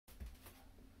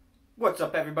What's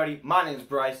up, everybody? My name is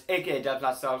Bryce, aka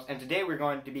DubsNotSubs, and today we're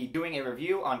going to be doing a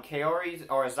review on Kaori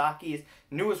Ozaki's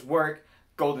newest work,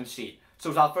 Golden Sheep. So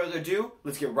without further ado,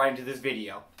 let's get right into this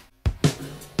video.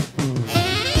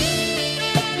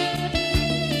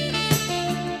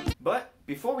 But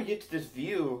before we get to this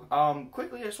view,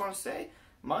 quickly I just want to say,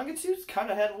 manga tubes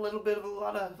kind of had a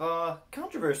lot of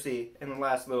controversy in the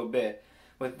last little bit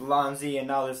with Lanzi and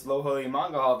now this Low Holy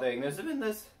Manga Hall thing. There's been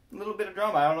this little bit of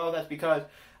drama. I don't know if that's because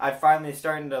I finally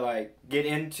starting to get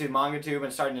into MangaTube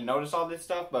and starting to notice all this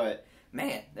stuff, but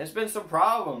man, there's been some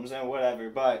problems and whatever.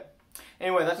 But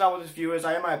anyway, that's not what this view is.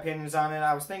 I have my opinions on it.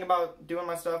 I was thinking about doing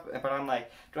my stuff, but I'm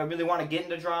like, do I really want to get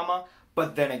into drama?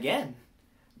 But then again,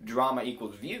 drama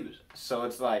equals views, so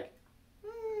it's like,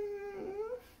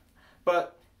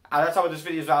 but that's not what this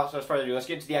video is about. So as further ado, let's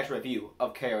get into the actual review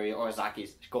of Kaori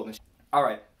Ozaki's Golden Sheep. All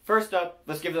right. First up,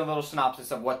 let's give them a little synopsis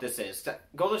of what this is.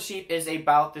 Golden Sheep is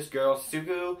about this girl,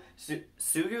 Sugu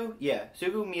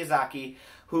Miyazaki,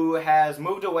 who has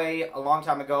moved away a long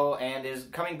time ago and is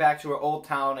coming back to her old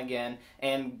town again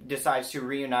and decides to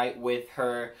reunite with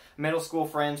her middle school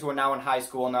friends who are now in high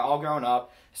school and they're all grown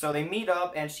up. So they meet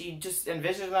up and she just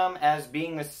envisions them as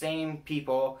being the same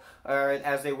people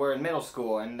as they were in middle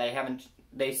school, and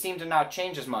they seem to not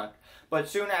change as much. But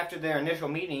soon after their initial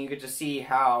meeting, you get to see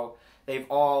how they've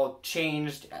all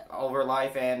changed over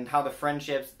life and how the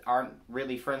friendships aren't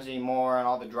really friends anymore and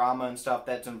all the drama and stuff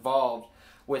that's involved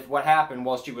with what happened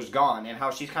while she was gone and how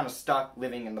she's kind of stuck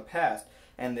living in the past.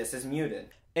 And this is muted.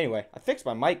 Anyway, I fixed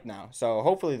my mic now, so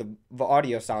hopefully the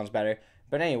audio sounds better.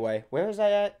 But anyway, where was I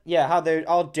at? Yeah, how they're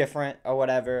all different or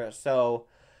whatever. So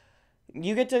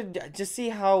you get to just see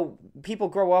how people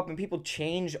grow up and people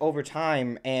change over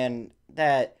time, and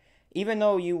that even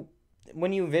though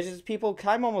when you visit people,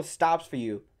 time almost stops for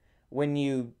you when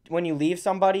you leave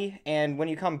somebody, and when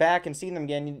you come back and see them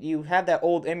again, you have that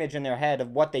old image in their head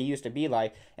of what they used to be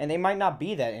like, and they might not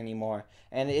be that anymore.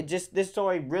 And this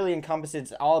story really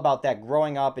encompasses all about that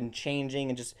growing up and changing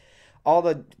and just all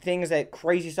the things, that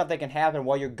crazy stuff that can happen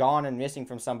while you're gone and missing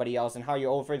from somebody else, and how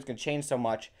your old friends can change so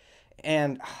much.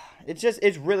 And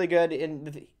it's really good.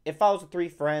 And it follows the three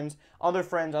friends. Other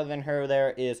friends other than her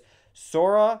there is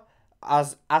Sora,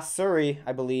 Asuri,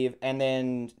 I believe, and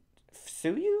then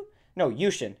Suyu? No,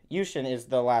 Yushin. Yushin is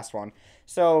the last one.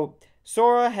 So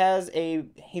Sora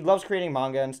he loves creating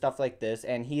manga and stuff like this,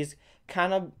 and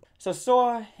so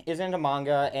Sora is into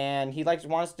manga, and he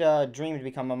wants to dream to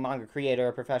become a manga creator,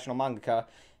 a professional mangaka,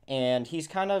 and he's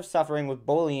kind of suffering with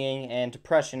bullying and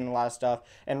depression and a lot of stuff.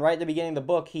 And right at the beginning of the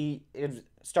book, it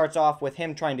starts off with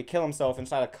him trying to kill himself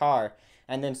inside a car.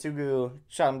 And then Sugu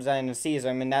comes in and sees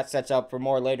him, and that sets up for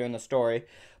more later in the story.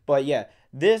 But yeah,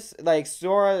 this,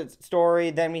 Sora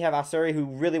story, then we have Asuri, who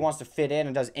really wants to fit in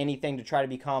and does anything to try to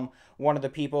become one of the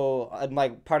people,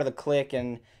 part of the clique,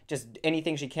 and just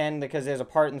anything she can, because there's a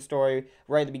part in the story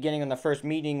right at the beginning in the first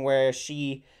meeting where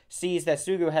she sees that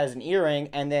Sugu has an earring,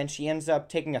 and then she ends up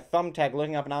taking a thumbtack,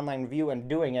 looking up an online review and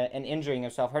doing it, and injuring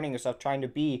herself, hurting herself, trying to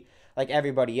be like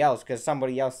everybody else, because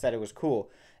somebody else said it was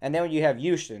cool. And then you have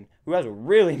Yushin, who has a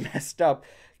really messed up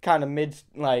kind of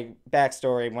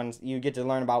backstory when you get to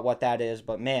learn about what that is.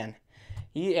 But man,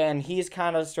 he's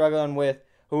kind of struggling with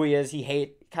who he is.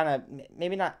 He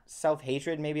maybe not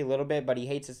self-hatred, maybe a little bit, but he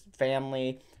hates his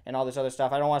family and all this other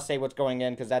stuff. I don't want to say what's going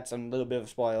in because that's a little bit of a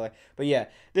spoiler. But yeah,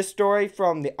 this story,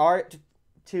 from the art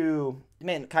to,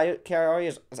 man,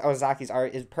 Kaori Ozaki's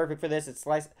art is perfect for this. It's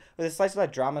with a slice of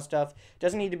that drama stuff.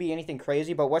 Doesn't need to be anything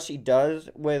crazy, but what she does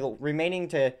with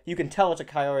you can tell it's a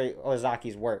Kaori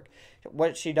Ozaki's work.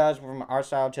 What she does from art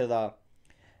style to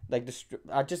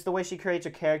just the way she creates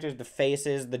her characters, the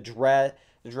faces, the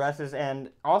dresses, and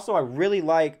also I really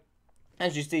like,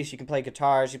 as you see, she can play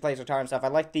guitar. She plays guitar and stuff. I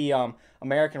like the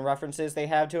American references they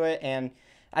have to it, and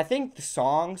I think the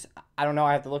songs, I don't know,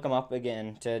 I have to look them up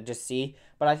again to just see,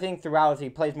 but I think throughout, if he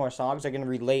plays more songs, they're going to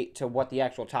relate to what the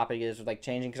actual topic is,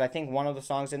 changing, because I think one of the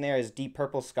songs in there is Deep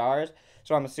Purple Scars,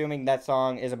 so I'm assuming that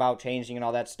song is about changing and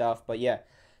all that stuff. But yeah,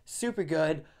 super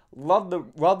good. Love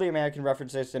the American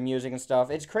references to music and stuff.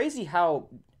 It's crazy how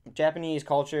Japanese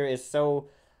culture is so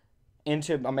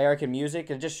into American music.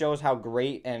 It just shows how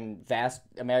great and vast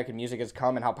American music has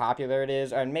come and how popular it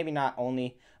is, and maybe not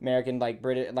only American,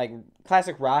 British,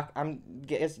 classic rock,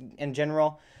 in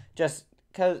general, just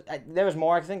because there was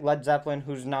more. I think Led Zeppelin,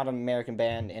 who's not an American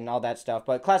band, and all that stuff,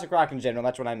 but classic rock in general,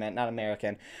 that's what I meant, not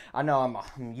American. I know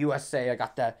I'm USA, I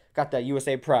got that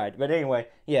USA pride, but anyway,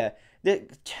 yeah,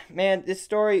 this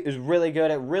story is really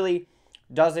good. It really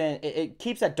doesn't, it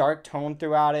keeps that dark tone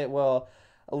throughout it. Well,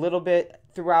 a little bit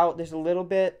throughout, there's a little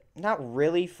bit not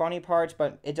really funny parts,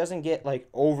 but it doesn't get like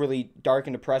overly dark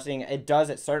and depressing. It does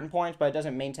at certain points, but it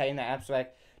doesn't maintain that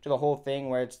aspect to the whole thing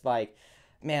where it's like,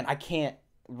 man, I can't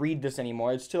read this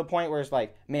anymore. It's to the point where it's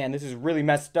like, man, this is really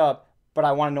messed up, but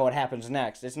I want to know what happens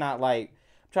next. It's not like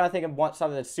I'm trying to think of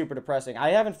something that's super depressing. I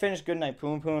haven't finished Goodnight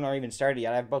Poon Poon or even started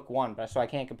yet. I have book 1, but so I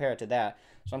can't compare it to that.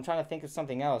 So I'm trying to think of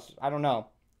something else. I don't know.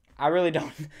 I really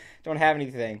don't have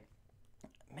anything.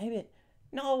 Maybe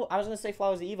no. I was gonna say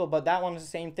Flowers of Evil, but that one was the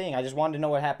same thing. I just wanted to know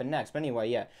what happened next. But anyway,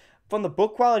 yeah. From the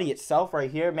book quality itself,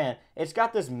 right here, man, it's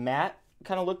got this matte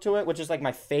kind of look to it, which is like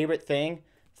my favorite thing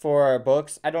for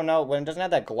books. I don't know, when it doesn't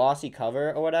have that glossy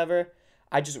cover or whatever.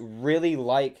 I just really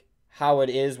like how it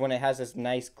is when it has this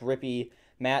nice grippy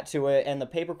matte to it, and the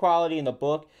paper quality in the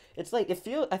book. It's like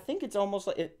I think it's almost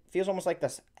like it feels almost like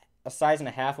this a size and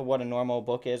a half of what a normal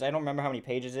book is. I don't remember how many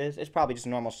pages it is. It's probably just a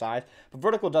normal size. But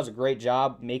Vertical does a great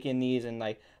job making these, and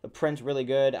like the print's really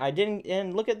good.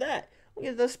 And look at that. Look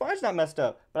at the spine's not messed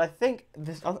up. But I think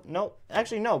this no,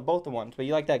 actually no, both the ones. But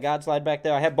you like that God slide back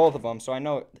there? I have both of them, so I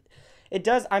know it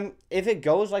does. If it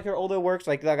goes like her older works,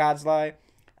 like the God slide,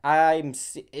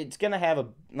 it's gonna have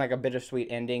a bittersweet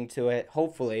ending to it.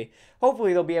 Hopefully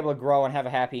they'll be able to grow and have a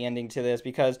happy ending to this,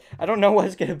 because I don't know how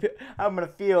I'm gonna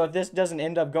feel if this doesn't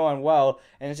end up going well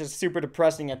and it's just super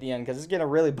depressing at the end, because it's gonna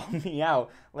really bum me out,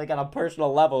 like on a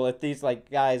personal level, if these like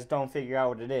guys don't figure out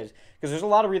what it is, because there's a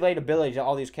lot of relatability to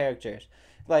all these characters,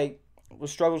 like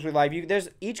with struggles with life.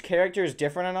 Each character is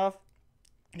different enough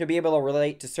to be able to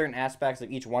relate to certain aspects of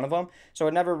each one of them, so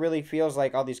it never really feels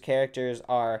like all these characters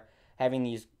are having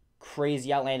these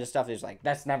crazy outlandish stuff that's like,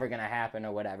 that's never gonna happen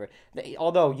or whatever.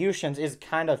 Although Yushin's is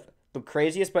kind of the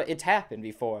craziest, but it's happened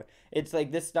before. It's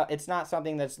like this stuff. It's not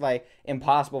something that's like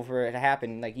impossible for it to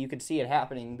happen. Like you could see it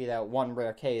happening and be that one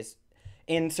rare case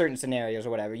in certain scenarios or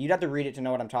whatever. You'd have to read it to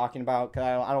know what I'm talking about, because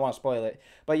I don't want to spoil it.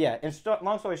 But yeah,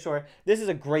 long story short, this is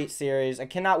a great series. I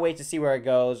cannot wait to see where it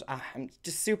goes. I'm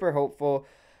just super hopeful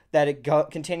that it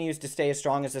continues to stay as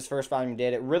strong as this first volume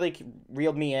did. It really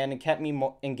reeled me in and kept me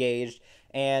engaged.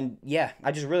 And yeah,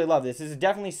 I just really love this. This is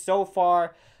definitely so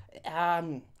far, 8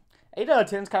 out of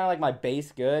 10 is kind of like my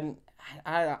base good.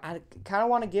 I kind of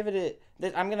want to give it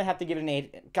I'm going to have to give it an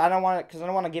 8. I don't want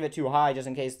to give it too high just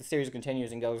in case the series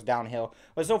continues and goes downhill.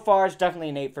 But so far, it's definitely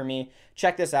an 8 for me.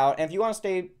 Check this out. And if you want to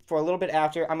stay for a little bit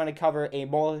after, I'm going to cover a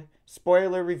more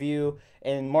spoiler review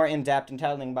and more in-depth and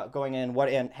telling about going in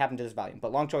what happened to this volume.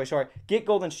 But long story short, get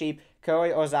Golden Sheep.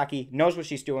 Kaori Ozaki knows what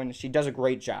she's doing. She does a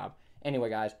great job. Anyway,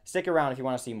 guys, stick around if you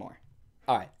want to see more.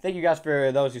 Alright, thank you guys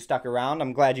for those who stuck around.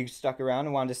 I'm glad you stuck around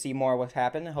and wanted to see more of what's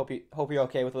happened. I hope you're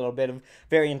okay with a little bit of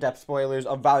very in-depth spoilers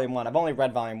of Volume 1. I've only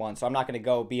read Volume 1, so I'm not going to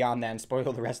go beyond that and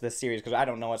spoil the rest of this series, because I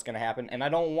don't know what's going to happen, and I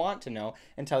don't want to know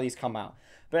until these come out.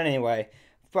 But anyway,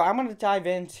 I'm going to dive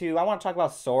into... I want to talk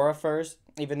about Sora first,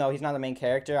 even though he's not the main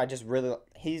character.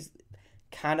 He's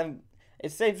kind of...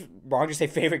 It's wrong to say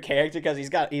favorite character, because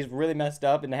he's really messed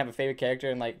up, and to have a favorite character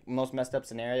in like most messed up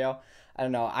scenario, I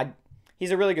don't know. He's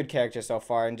a really good character so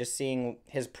far, and just seeing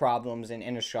his problems and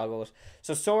inner struggles.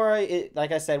 So Sora,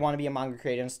 like I said, want to be a manga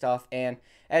creator and stuff, and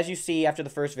as you see after the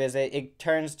first visit, it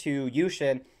turns to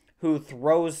Yushin, who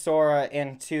throws Sora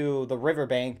into the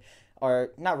riverbank,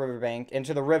 or not riverbank,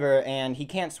 into the river, and he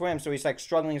can't swim, so he's like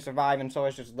struggling to survive, and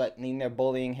Sora's just letting there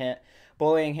bullying him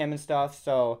and stuff.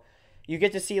 So you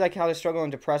get to see like how they're struggling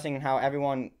and depressing, and how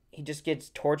he just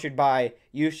gets tortured by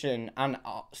Yushin on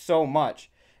so much.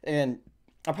 And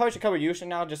I probably should cover Yushin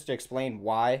now just to explain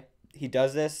why he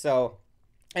does this. So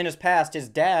in his past, his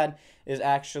dad is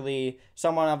actually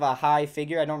someone of a high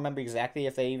figure. I don't remember exactly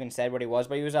if they even said what he was,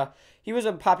 but he was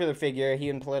a popular figure. He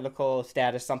in political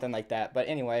status, something like that. But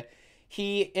anyway,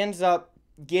 he ends up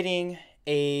getting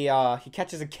he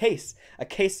catches a case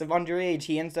of underage.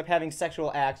 He ends up having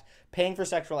paying for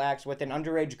sexual acts with an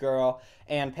underage girl,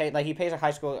 and he pays a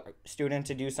high school student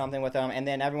to do something with him, and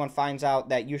then everyone finds out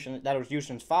that it was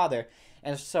Yushin's father,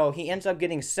 and so he ends up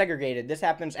getting segregated. This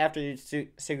happens after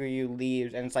Siguryu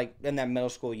leaves, and it's like in that middle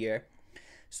school year.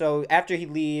 So after she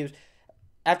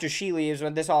leaves,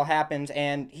 when this all happens,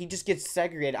 and he just gets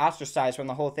segregated, ostracized from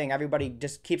the whole thing. Everybody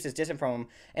just keeps his distance from him.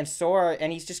 And Sora,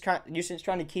 and Yushin's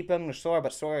trying to keep him with Sora,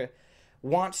 but Sora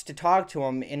wants to talk to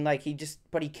him, and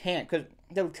but he can't, because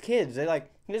the kids,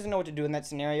 he doesn't know what to do in that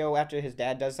scenario after his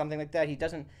dad does something like that. He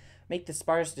doesn't make the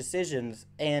smartest decisions,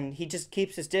 and he just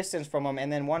keeps his distance from him.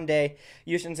 And then one day,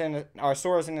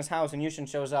 Sora's in his house, and Yushin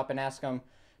shows up and asks him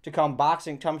to come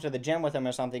to the gym with him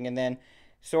or something, and then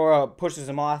Sora pushes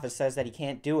him off and says that he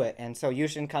can't do it. And so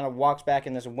Yushin kind of walks back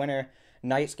in this winter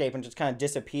nightscape and just kind of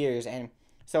disappears. And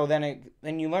so then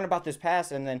you learn about this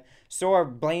past, and then Sora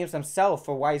blames himself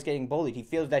for why he's getting bullied. He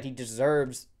feels that he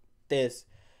deserves this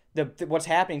what's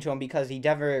happening to him, because he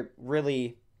never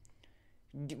really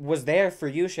was there for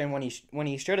Yushin when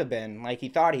he should have been. Like,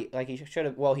 he should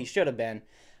have, well, he should have been,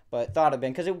 but thought have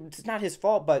been, because it's not his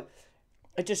fault. But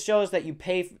it just shows that you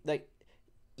pay, like,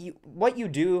 what you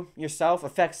do yourself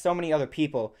affects so many other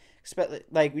people.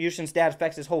 Like, Yushin's dad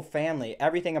affects his whole family.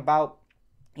 Everything about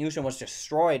Yushin was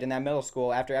destroyed in that middle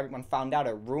school after everyone found out.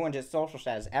 It ruined his social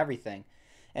status, everything.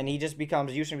 And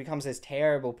Yushin becomes this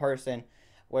terrible person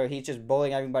where he's just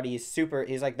bullying everybody.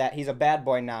 He's like that. He's a bad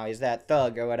boy now. He's that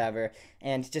thug or whatever.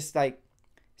 And just like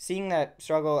seeing that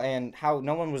struggle and how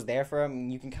no one was there for him,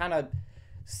 you can kind of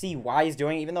see why he's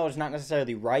doing it, even though it's not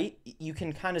necessarily right. You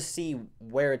can kind of see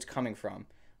where it's coming from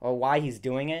or why he's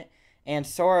doing it. And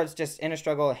Sora's just in a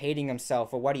struggle, hating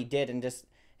himself for what he did, and just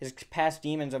his past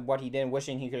demons of what he did,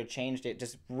 wishing he could have changed it,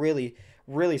 just really,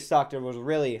 really sucked. It was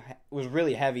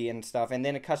really heavy and stuff. And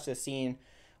then it cuts to a scene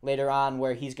later on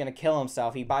where he's going to kill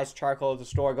himself. He buys charcoal at the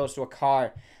store, goes to a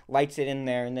car, lights it in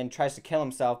there, and then tries to kill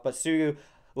himself. But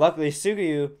luckily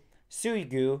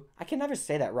Suigu, I can never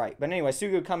say that right. But anyway,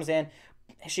 Suigu comes in,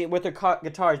 she with her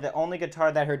guitar, the only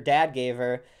guitar that her dad gave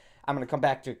her. I'm going to come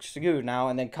back to Sugu now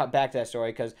and then cut back to that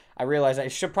story, because I realized I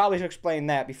should probably explain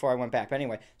that before I went back. But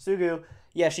anyway, Sugu,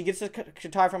 yeah, she gets the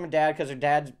guitar from her dad because her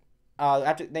dad's,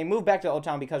 after they move back to Old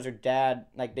Town because her dad,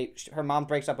 like, her mom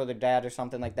breaks up with her dad or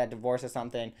something like that, divorce or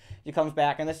something. She comes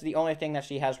back, and this is the only thing that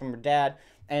she has from her dad,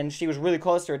 and she was really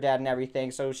close to her dad and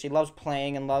everything, so she loves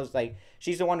playing and loves, like,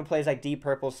 she's the one who plays, like, Deep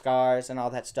Purple, Scars, and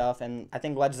all that stuff, and I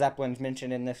think Led Zeppelin's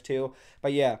mentioned in this too.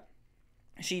 But yeah,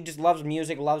 she just loves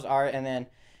music, loves art, and then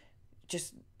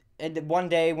just one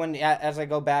day as I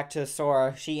go back to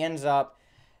Sora, she ends up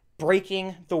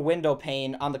breaking the window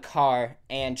pane on the car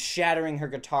and shattering her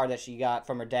guitar that she got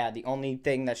from her dad, the only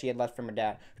thing that she had left from her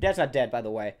dad. Her dad's not dead, by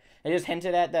the way. It is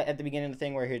hinted at that at the beginning of the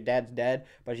thing where her dad's dead,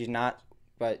 but she's not.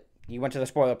 But you went to the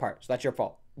spoiler part, so that's your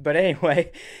fault. But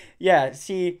anyway, yeah,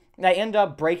 they end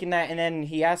up breaking that, and then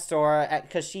he asks Sora,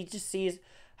 because she just sees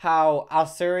how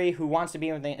Asuri, who wants to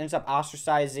be with him, ends up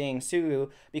ostracizing Sugu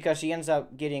because she ends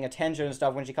up getting attention and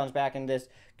stuff when she comes back, and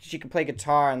she can play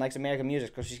guitar and likes American music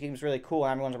because she seems really cool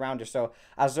and everyone's around her. So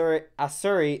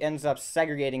Asuri ends up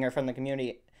segregating her from the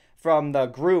community, from the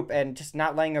group, and just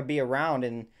not letting her be around,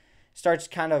 and starts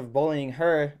kind of bullying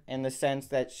her in the sense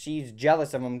that she's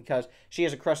jealous of him because she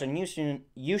has a crush on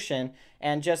Yushin,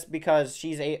 and just because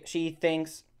she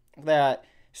thinks that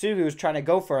Sugu's trying to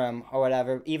go for him or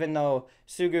whatever, even though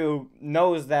Sugu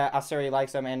knows that Asuri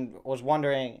likes him and was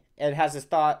wondering, it has this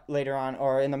thought later on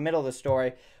or in the middle of the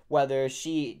story whether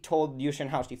she told Yushin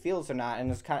how she feels or not, and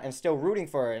is still rooting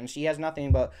for her, and she has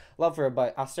nothing but love for her,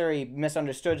 but Asuri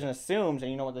misunderstood and assumes,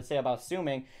 and you know what they say about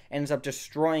assuming, ends up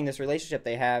destroying this relationship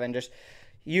they have, and just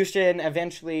Yushin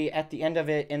eventually at the end of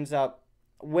it ends up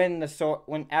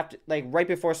right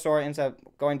before Sora ends up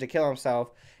going to kill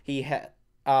himself, he's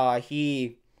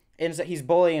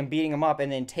bullying and beating him up, and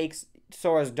then takes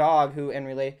Sora's dog,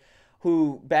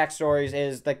 who backstories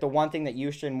is like the one thing that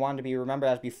Yushin wanted to be remembered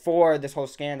as before this whole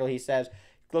scandal. He says,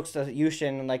 looks to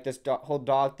Yushin like this whole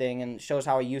dog thing and shows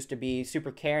how he used to be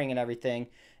super caring and everything.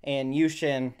 And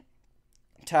Yushin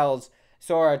tells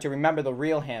Sora to remember the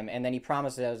real him, and then he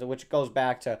promises, which goes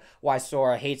back to why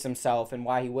Sora hates himself and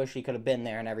why he wished he could have been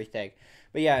there and everything.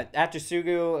 But yeah, after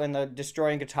Sugu and the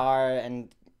destroying guitar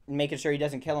and making sure he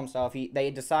doesn't kill himself, they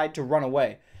decide to run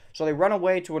away. So they run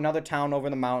away to another town over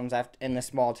the mountains in the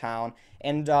small town,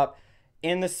 end up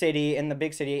in the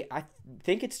big city. I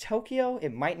think it's Tokyo.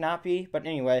 It might not be, but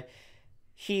anyway,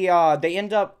 they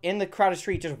end up in the crowded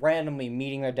street just randomly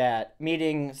meeting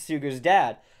Sugu's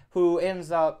dad, who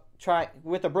ends up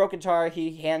with a broken guitar.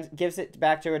 He gives it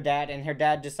back to her dad, and her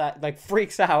dad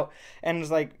freaks out and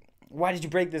is like, "Why did you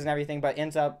break this?" and everything, but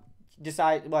ends up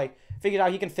figured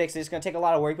out he can fix it. It's going to take a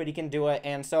lot of work, but he can do it.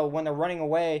 And so when they're running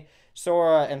away,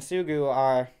 Sora and Sugu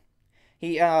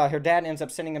her dad ends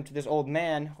up sending him to this old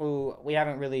man who we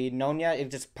haven't really known yet. It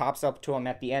just pops up to him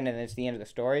at the end, and it's the end of the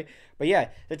story. But yeah,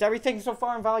 that's everything so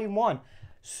far in Volume 1.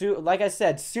 Like I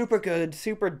said, super good,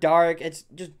 super dark. It's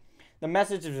just, the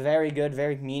message is very good,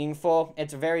 very meaningful.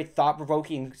 It's a very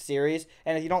thought-provoking series.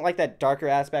 And if you don't like that darker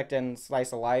aspect and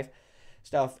slice of life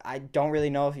stuff, I don't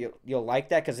really know if you'll like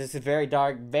that, because this is very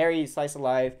dark, very slice of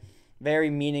life,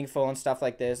 very meaningful and stuff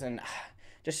like this, and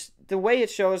just the way it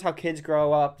shows how kids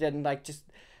grow up and just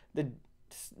the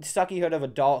suckyhood of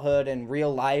adulthood and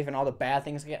real life and all the bad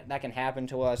things that can happen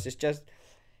to us.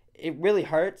 It really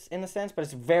hurts in a sense, but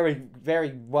it's very,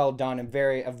 very well done and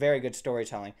a very good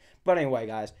storytelling. But anyway,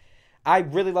 guys, I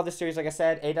really love this series. Like I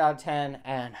said, 8 out of 10,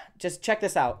 and just check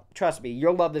this out. Trust me,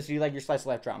 you'll love this if you like your slice of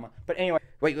life drama. But anyway,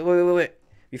 wait.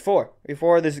 Before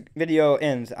this video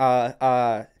ends,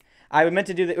 I meant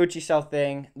to do the Uchi Cell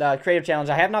thing, the creative challenge.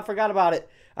 I have not forgot about it.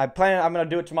 I'm gonna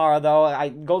do it tomorrow though.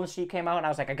 Golden Sheet came out and I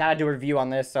was like, I gotta do a review on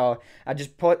this, so I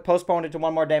just postponed it to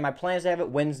one more day. My plan is to have it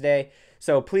Wednesday,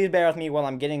 so please bear with me while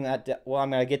I'm getting that. Well, I'm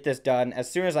gonna get this done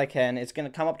as soon as I can. It's gonna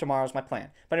come up tomorrow. Is my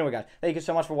plan. But anyway, guys, thank you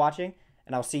so much for watching,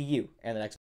 and I'll see you in the next.